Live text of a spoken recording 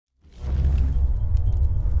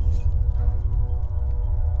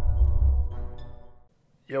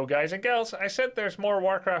Yo guys and gals, I said there's more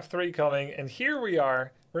Warcraft 3 coming, and here we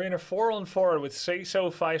are. We're in a 4-on-4 with Seso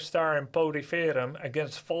 5-star and Podiferum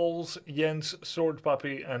against Foles, Jens, Sword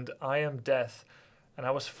Puppy, and I Am Death. And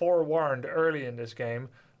I was forewarned early in this game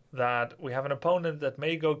that we have an opponent that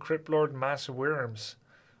may go Cryptlord Mass Worms.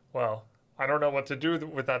 Well, I don't know what to do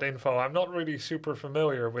with that info. I'm not really super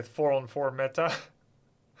familiar with 4-on-4 meta.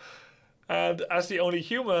 And as the only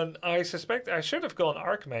human, I suspect I should have gone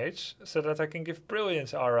Archmage so that I can give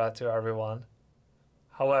Brilliance Aura to everyone.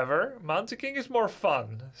 However, Mountain King is more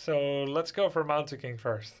fun, so let's go for Mountain King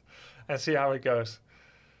first and see how it goes.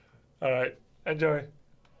 Alright, enjoy.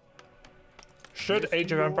 Should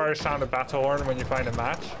Age of Empires sound a battle horn when you find a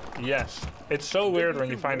match? Yes. It's so weird when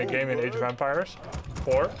you find a game in Age of Empires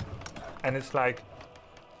 4 and it's like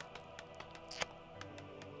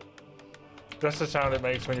just the sound it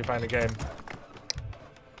makes when you find a game.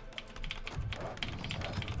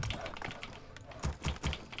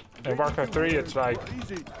 In Warcraft 3 it's like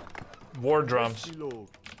war drums.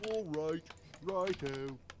 Alright,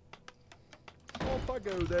 righto. Off I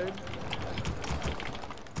go then.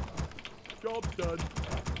 Job done.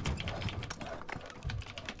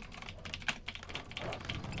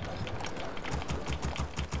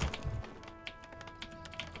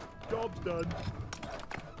 Job's done.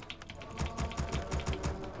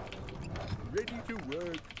 Ready to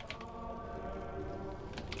work.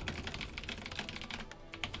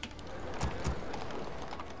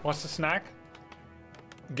 What's the snack?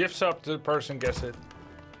 Gifts up to the person gets it.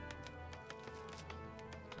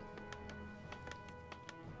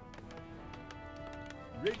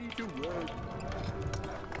 Ready to work.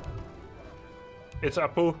 It's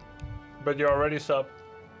Apu, but you're already sub.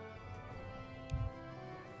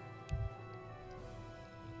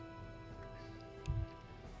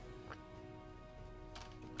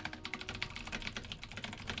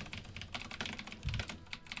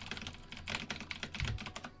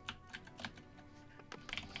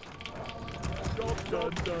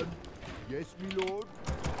 Job done. Yes, me lord.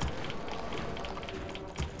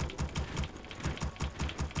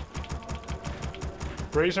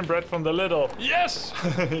 Raisin bread from the little. Yes!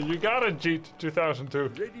 You got it, Jeet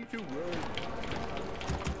 2002. Ready to work.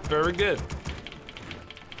 Very good.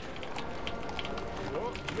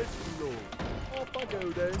 Oh, yes, me lord. Off I go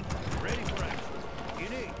then. Ready for action.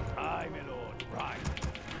 In it. Aye, my lord. Right.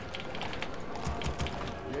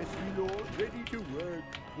 Yes, me lord. Ready to work.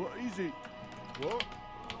 What is it? What?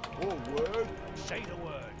 Oh, word? Say the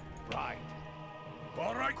word. Right.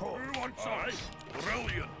 All right, who wants us?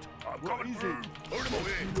 Brilliant. I'm What coming is through. it? Hold him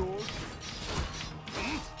away. Yes, me lord.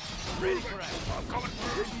 Ready for action. I'm coming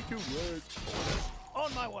through. Ready to work.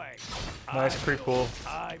 On my way. Nice Aye, creep my pool. lord.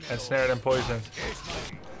 Aye, my And lord. snared and poisoned. Yes, my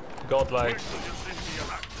liege. Godlike. Wait till you see me in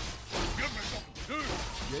action. Give me something to do.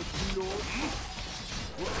 Yes, me lord.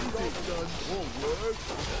 What is it done? Oh, word?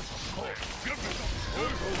 Give me something to do.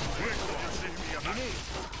 Wait till you see me in In action.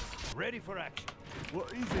 it. Ready for action. What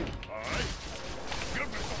is it? Aye. Give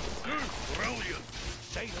me something to do. Brilliant.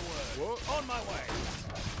 Say the word. What? On my way.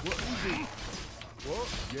 What is it? What?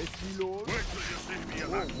 Yes, me lord. Wait till you see me in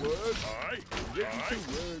More action. word? Aye. Ready Aye. to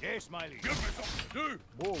work. Yes, my liege. Give me something to do.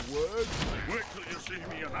 More word? Wait till you see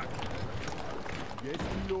me in action. Yes,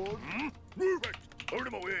 me lord. Move it. Hold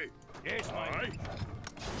him away. Yes, my Aye. liege.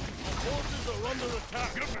 Forces are under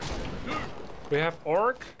attack. Give me something to do. We have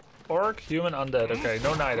Orc, Human, Undead. Okay,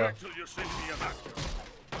 no Nido. Wait till you see me in action.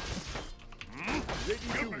 Ready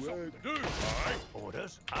Give me to something work. to do. Aye.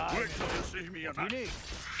 Orders. Aye, Wait my till lord. you see me in What do you action. need?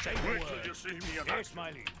 Say the Wait word. till you see me in Yes, action.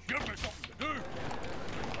 my liege. Give me something to do.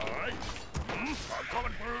 Aye. I'm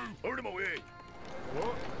coming through. Hold him away.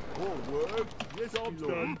 What? More word? Yes, Job's me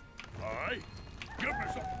lord. done. Aye. Give me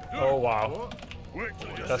something to do. Oh wow. What? Wait till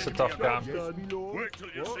you That's see a me tough in game. action. Yes, me lord. Wait till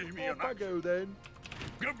you What? see me in Off I action. go then.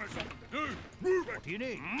 Give me something to do. Move it. What do you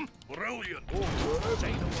need? Brilliant. More word?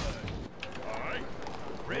 Say the word. Aye.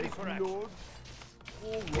 Ready Yes, for me action. lord. All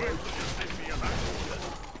Wait right. till you see me in action.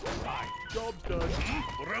 Right. Job's done.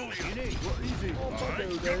 You Brilliant. need. What is it? Off I Aye. go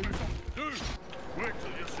Give then. me something to do. Wait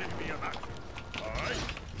till you see me in action. Aye.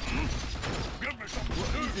 Give me something to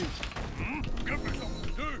What do. is it? Give me something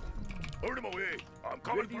to do. Hold him away. I'm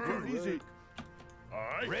coming Ready through. to work.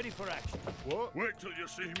 Aye. Ready for action. What? Wait till you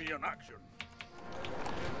see me in action.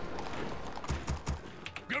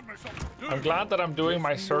 Give me something to do. I'm glad that I'm doing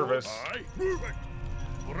my service Aye. Move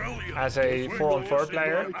it. Brilliant. as a Wait 4-on-4 till you see me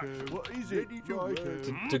player in action. What is it? Ready to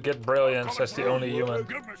work. to get Brilliance as the only human.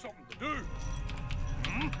 Give me something to do.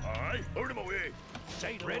 Aye. Hold him away.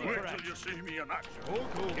 Say the Wait word. till For you action. see me in action. All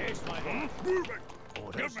cool. Yes, my lord. Move it.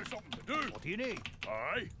 Orders. Give me something to do. What do you need?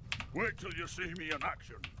 Aye. Wait till you see me in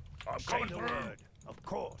action. I'm Say coming the through. word. Of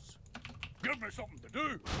course. Give me something to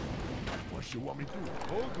do. What you want me to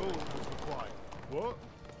do? All gold is required. What?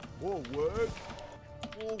 More work?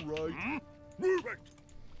 All right. Move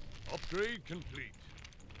it. Upgrade complete.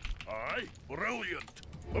 Aye, brilliant.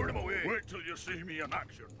 Out of my way. Wait till you see me in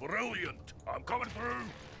action. Brilliant. I'm coming through.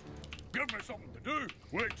 Give me something to do.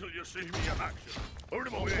 Wait till you see me in action. Out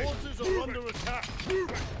of my way. Forces are under attack. Move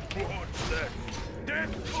it. What's that?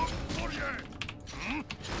 Death up for you.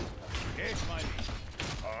 Yes, my liege.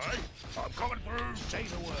 Aye, I'm coming through. Say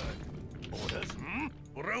the word. Orders.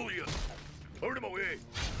 Brilliant. Out of my way.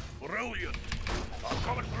 Brilliant. I'm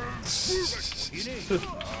coming through. Move it. You need.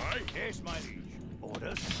 Aye. Yes, my liege.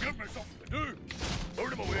 Orders. Give me something to do.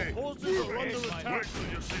 Out of my way. Forces are under Wait attack.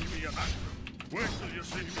 till you see me in action. Wait till you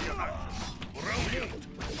see me in action. Brilliant.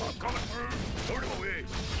 I'm coming through. Out of my way.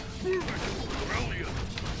 Move it. Brilliant.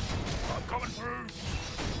 I'm coming through.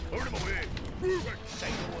 Out of my way. Move it. Say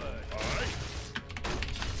the word. Aye.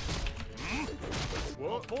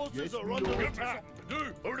 What? Forces Yes, are my under lord. Give me attack. something to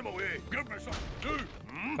do. Out of my way. Give me something to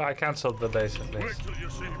do. I cancelled the base at Wait least. till you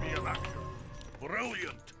see me in action.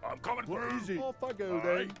 Brilliant. I'm coming What through. is it? Off I go Aye.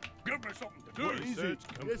 then. Give me something to do. What is it? Research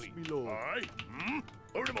Yes, complete. my lord. Aye.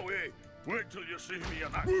 Out of my way. Wait till you see me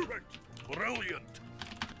in action. Brilliant.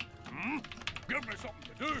 Give me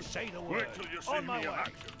something to do. Say the word. Wait till you see On my me in way.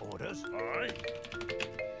 action. Orders.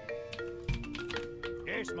 Aye.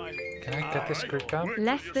 Yes, my liege. Can I get this Aye. group count? Wait till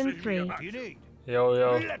Less you than see me in 3. You action. need. Yo,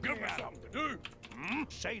 yo. Let Give me me out. something to do.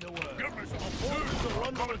 Say the word. Give me something to Forces do. are I'm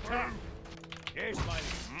under coming attack. through. Yes, my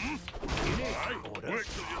liege. You need. Aye. Wait Orders.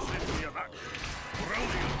 till you see me in action.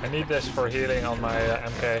 Brilliant. I need this for healing on my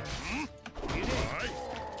MK. You need. Aye.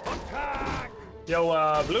 Attack.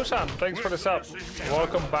 Yo, Blue Sam, thanks for the sub.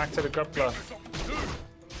 Welcome back to the Grub Club. Something to do.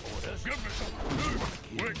 Orders. Give me something to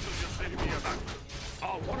do. Wait till you see me in action.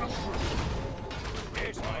 I'll run up through.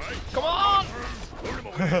 Yes, my liege. Aye. Come on! Out of my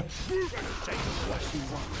way. Move it. Say the word.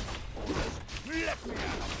 Orders. Let me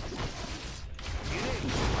out. You need.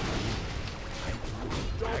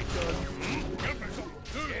 Job done. Give me something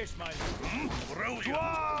to do. Yes, my liege. Brilliant.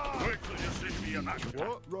 Wait till you see me in action.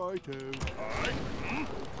 What? Righto. Aye.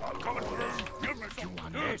 I'm coming through. Give me something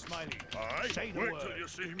to do. Yes, my liege. Aye. Say the Wait word. till you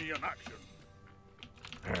see me in action.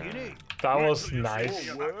 You need. That Wait was till you see nice.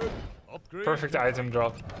 me in Word. action. Upgrade. Perfect item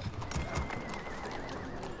drop.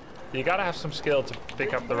 You gotta have some skill to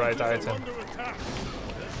pick up the right Forces are item. under attack.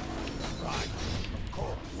 Orders. Right. Of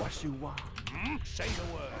course. What you want? Say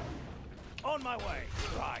the word. On my way.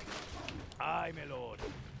 Right. Aye, my lord.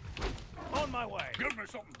 On my way. Give me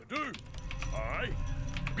something to do. Aye.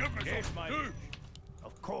 Give me Yes, something my to do. liege.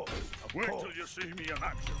 Of course. Of Wait course. till you see me in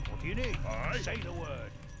action. What do you need? Aye. Say the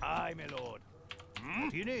word. Aye, my lord.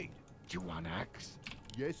 What do you need? You want axe?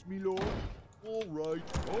 Yes, my lord. All right.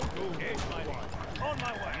 All go. Yes, my liege. On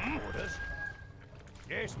my way. Orders.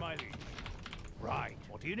 Yes, my liege. Right.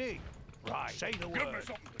 What do you need? Right. Say the Give me word.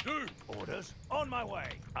 something to do. Orders. On my way.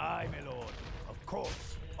 Aye, my lord. Of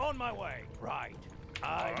course. On my way. Right.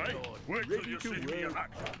 Aye, my Aye. lord. Wait till Ready you to see me in work.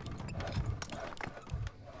 action.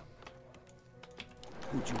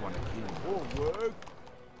 Would you want to kill? All work.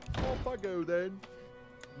 Off I go then.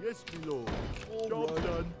 Yes, my lord. All Job right.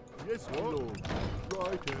 Done. Yes, my lord.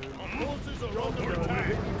 Righto. Forces are Job under done. attack.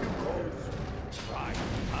 Ready to work. Right.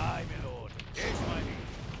 Aye, my lord. Yes, my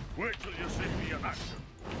liege. Wait till you see me in action.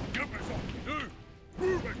 Give me something to do.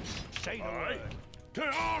 Move it. Say the Aye. word. To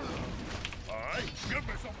arm. Aye. Give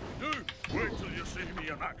me something to do. Wait till you see me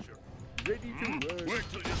in action. Ready to work. Wait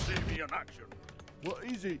till you see me in action. What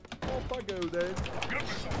is it? Off I go then. Give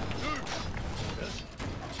me something to do. Orders.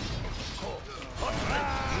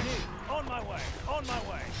 You need. On my way. On my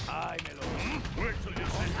way. Aye, my lord. Wait till you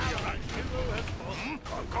see me in action.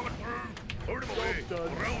 I'm coming through. Out of my way.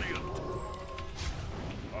 done. Brilliant.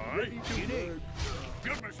 Ready Aye. to You need. work.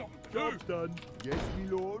 Give me something to Job do. done. Yes, my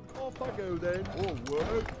lord. Off I go then. All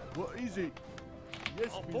work. What is it?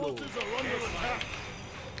 Yes, Our my lord. forces are under attack.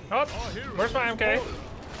 Oh, where's my MK?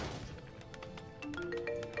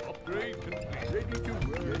 Upgrade complete. Ready to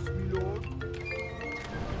work. Yes, my lord.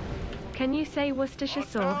 Can you say Worcestershire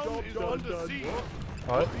sauce? Job is done. under Done. siege. What?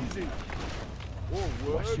 What? Is it? All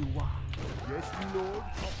work. Yes, my lord.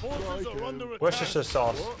 Our forces are Righto. under attack. Worcestershire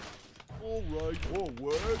sauce. What? All right. All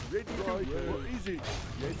work. Ready to work. What is it?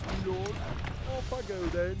 Yes, my lord. Off I go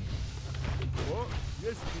then. What?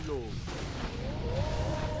 Yes, my lord.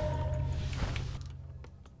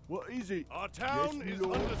 What is it? Our town Yes, my is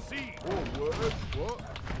lord. under siege. All work. What?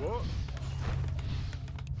 What?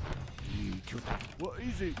 What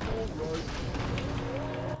is it? All right.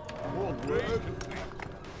 All Upgrade work. complete.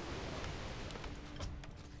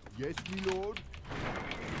 Yes, my lord.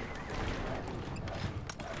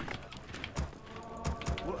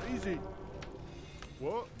 What is it?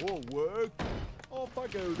 What? More work? Off I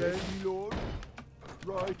go then, my lord.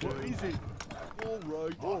 Right. What is it? All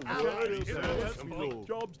right. All right. Yes, my lord.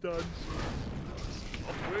 Job's done.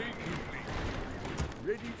 Upgrade complete.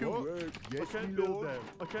 Ready to work. Yes, I can't my build lord. them.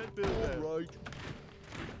 I can't build All them. right.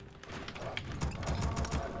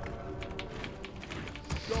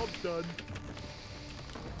 Job's done.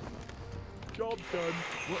 Job's done.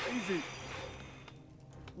 What is it?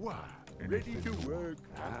 Why? Ready to work.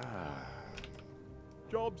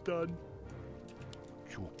 Job's done.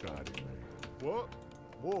 Choked out in me. What?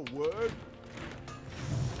 More work?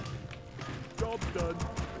 Job's done.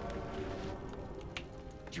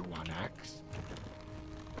 Do you want axe?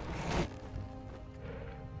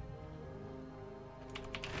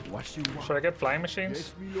 What you want? Should I get flying machines?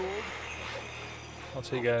 Yes, my lord. What's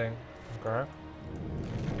he getting? Okay.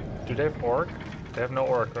 Do they have orc? They have no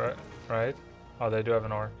orc, right? Right? Oh, they do have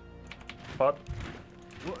an orc. But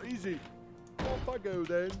What is it? Off I go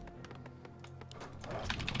then.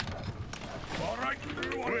 All right,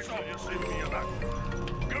 do what's up. You see me in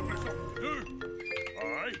action. Give me something to do.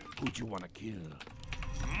 Aye. Who'd you want to kill?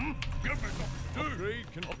 Give me something to do.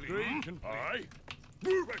 Upgrade complete. Aye.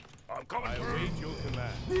 Move it. I'm coming I through. await your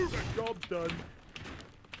command. Move it. Job's done.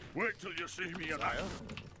 Wait till you see me in action.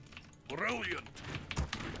 Brilliant.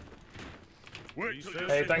 Wait till you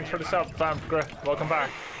hey, see thanks me for in the sub, fam. Welcome back.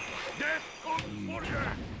 Death comes for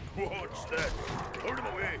you. What's that? Put him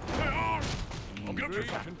away. Hey, on. I'll give you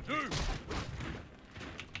something to do.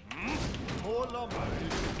 More lumber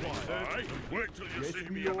is required. Aye. Wait till you Yes, see my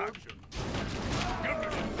me in lord. action. Give me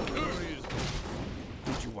something to do.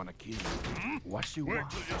 Who'd you want to kill? What you Wait want?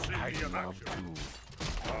 till you see I'd me in love action.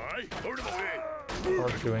 to. Aye. Put him away.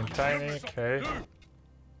 Orc doing tiny, okay.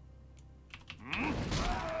 I'm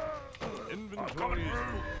Inventory coming is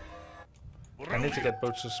through. I need to get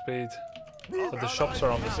boots of speed. But the shops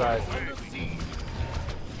are on the side.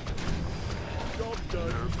 Job's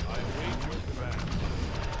done. I await your command.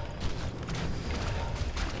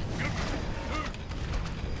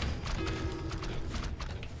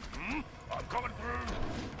 I'm coming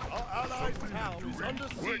through. Our allied town is under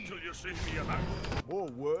Wait siege. till you see me in action. More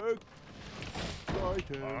work? Right.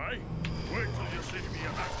 Aye. Wait till you see me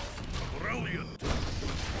in action. Brilliant.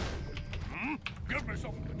 Give me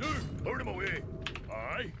something to do. Put him away.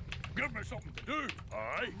 Aye. Give me something to do.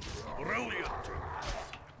 Aye. Brilliant.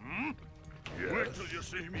 Wait till you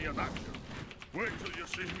see me in action. Wait till you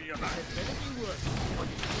see me in action. Give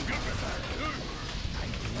me something to do.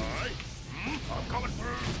 Aye. I'm coming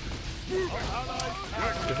through.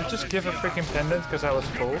 Did he just give a freaking pendant because I was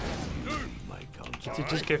full? Did he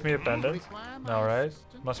just give me a pendant? No, right?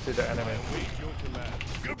 Must be the enemy. Await your command.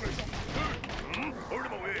 Give me something to do. Put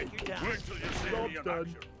him away. Wait till you see me in done.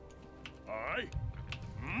 action. Aye.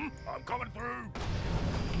 I'm coming through.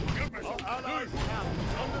 Give me something to Allied do. town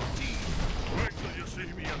is under siege. Wait till you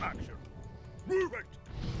see me in action. Move it.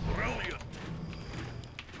 Brilliant.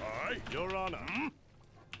 Aye. Your honor.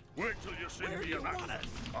 Wait till you see me in action.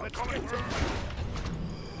 I'm coming through.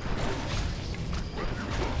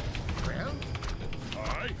 Well,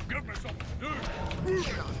 Aye. Give me something to do. Move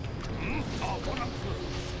it. I'll run up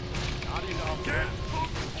through. Not enough. Get up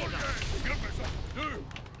for you. Give me something to do.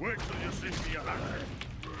 Wait till you see me in action.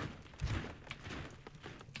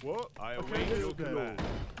 What? I await your command.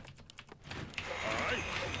 Aye.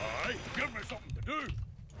 Aye. Give me something to do.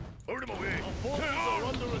 Put him away. Forces are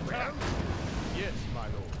under attack. Yes, my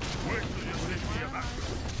lord. Wait till you see me in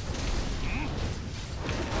action.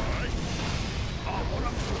 Aye. I'll run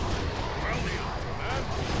up through. Brilliant.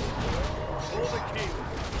 For the king.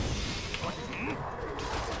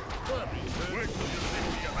 Wait till you see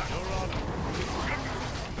me in action. Your honor. Give me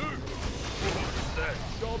something to do. What's that?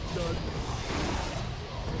 Job's done.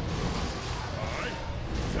 Aye.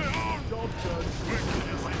 Stay on. Job's done. Wait till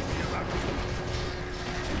you see me in action.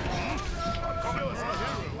 I'm coming Your through.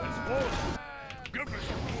 hero has fallen. Give me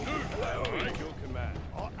something to do. I await Aye. your command.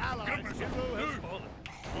 Our Give allied me hero something to has do. fallen.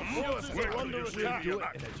 Wait Forces till are under you see attack. me in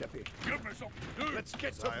action. Give me something to do. Let's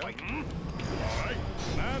get to fighting. Aye.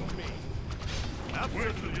 Command me.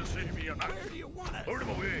 Wait till you see me in action. Where do you want it? Put him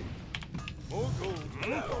away. More gold.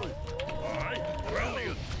 More gold. Aye.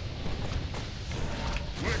 Brilliant.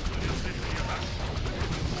 Wait till you see me in action.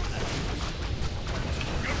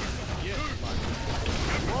 Give me something Yes, to do. my lord.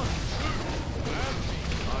 Give me something to do. Command me.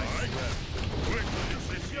 Aye. Wait till you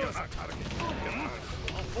see me in action.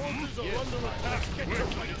 Our forces are under attack. Get Wait to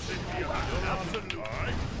till you see me in action. Absolutely.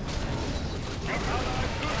 Aye.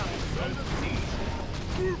 allied town is under siege.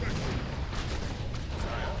 Move it.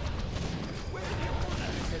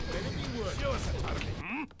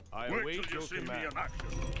 I Wait await till you your see me command. in action.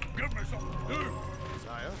 Give me something to do.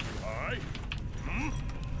 Sire, Aye.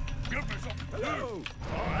 Give me something to do. Hello.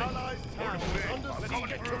 Aye. Allied town Put 'em away. under I'm Let's coming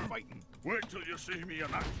get to through. fighting. Wait till you see me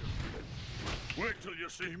in action. Wait till you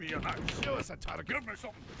see me in action. Show us a target. Give me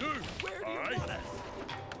something to do. Where do you Aye. want us?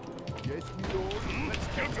 Yes, my lord. Let's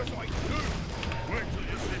Give get me to something fighting. to do. Wait till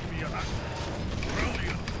you see me in action.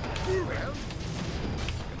 Brilliant. Move it.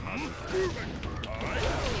 Move it. Aye.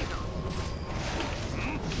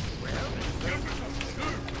 Give me something to do.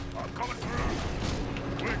 I'm coming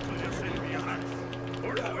through. Wait till you see me in action.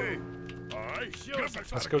 Put 'em away. Aye. Give me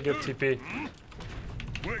something Let's go to get do. TP.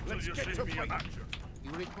 Wait till Let's you get see to me in fighting. action.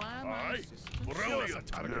 You require my Aye. assistance? Show us a Brilliant.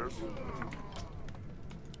 target.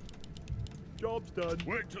 Job's done.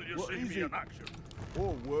 Wait till you What see is me it? in action.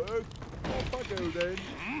 All work. Off I go then.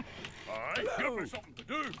 Aye. Give me something to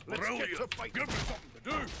do. Let's Brilliant. get to fighting. Give me something to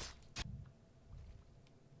do.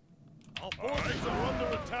 Our forces are under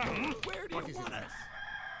attack. Where do What you is want it? us?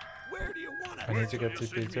 Where do you want us? I need to till get you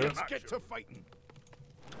see TP me too. in Let's get action. to fighting.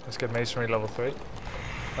 Let's get masonry level 3.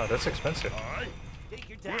 Oh, that's expensive. Aye. Take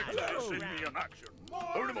your Wait time. till you see me in action.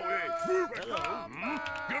 Put 'em away. Move it.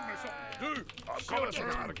 Give me something to do. I'm Show coming us a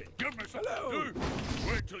through. target. Give me something to do.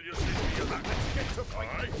 Wait till you see me in action. Get to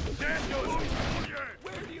fighting. Aye. Dead goes. Yeah.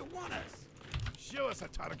 Where do you want us? Show us a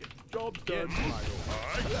target. Job's done, my lord.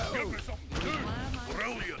 Aye. Give me something to do.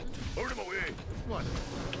 Brilliant. Put 'em away. What?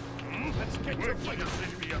 Let's get to Wait till you fighting.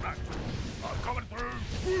 see me in action. I'm coming through.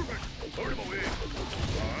 Move it. Put 'em away.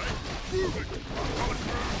 Aye. Move it. I'm coming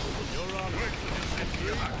through. You're on. Wait till you see me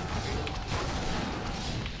in action.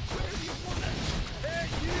 Where do you want us? Hey,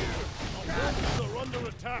 you! Our forces are under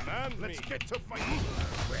attack. Man, let's get to fighting.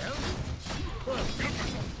 Well, Give me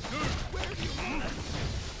something to do. where do you want us?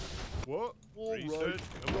 What? All right. Research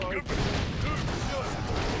Right. Give me something to do. Show us a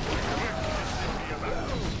Wait till you see me in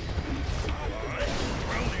action. Aye.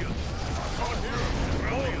 Brilliant. I'm coming through.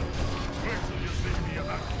 Brilliant. Wait till you see me in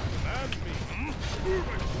action. man me. Move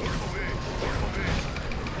it. Put 'em away. Put 'em away.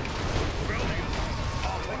 Brilliant.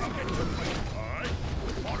 Let's get to fighting. Aye.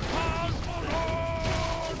 On! On!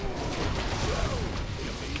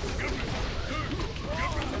 Give me something to do.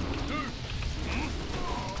 Give me something to do.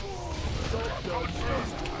 Job's done.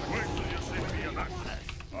 Wait till you see me in action.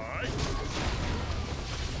 Aye.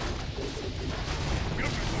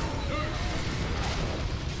 Give me something to do.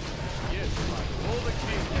 Yes, my all the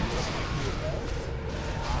king.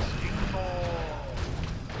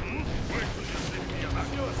 Wait till you see me in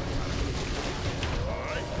action.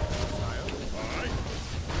 Aye. Aye.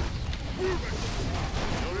 Move it.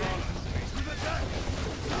 You're on. To the deck.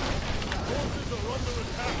 Forces are under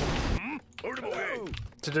attack. Put 'em away.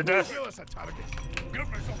 To the death. Show us a target. Give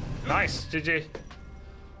me something to do. Nice, GG.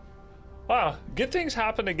 Wow, good things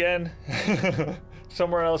happen again.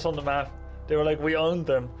 Somewhere else on the map. They were like, we owned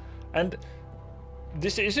them. And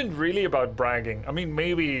this isn't really about bragging. I mean,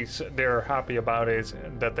 maybe they're happy about it,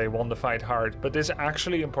 that they won the fight hard, but this is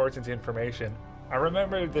actually important information. I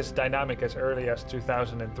remember this dynamic as early as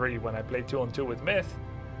 2003 when I played 2-on-2 with Myth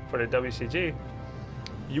for the WCG.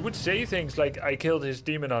 You would say things like, I killed his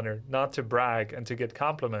demon hunter, not to brag and to get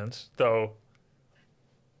compliments, though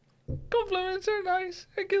compliments are nice.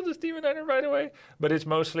 I killed this demon hunter right away. But it's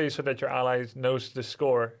mostly so that your ally knows the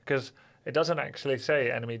score, because it doesn't actually say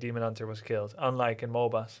enemy demon hunter was killed, unlike in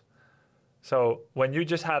MOBAs. So when you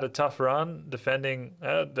just had a tough run defending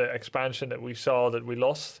the expansion that we saw that we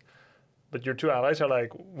lost, but your two allies are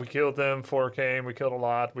like, we killed them, 4 came, we killed a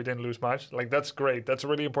lot, we didn't lose much. Like, that's great. That's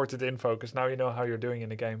really important info, because now you know how you're doing in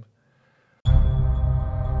the game.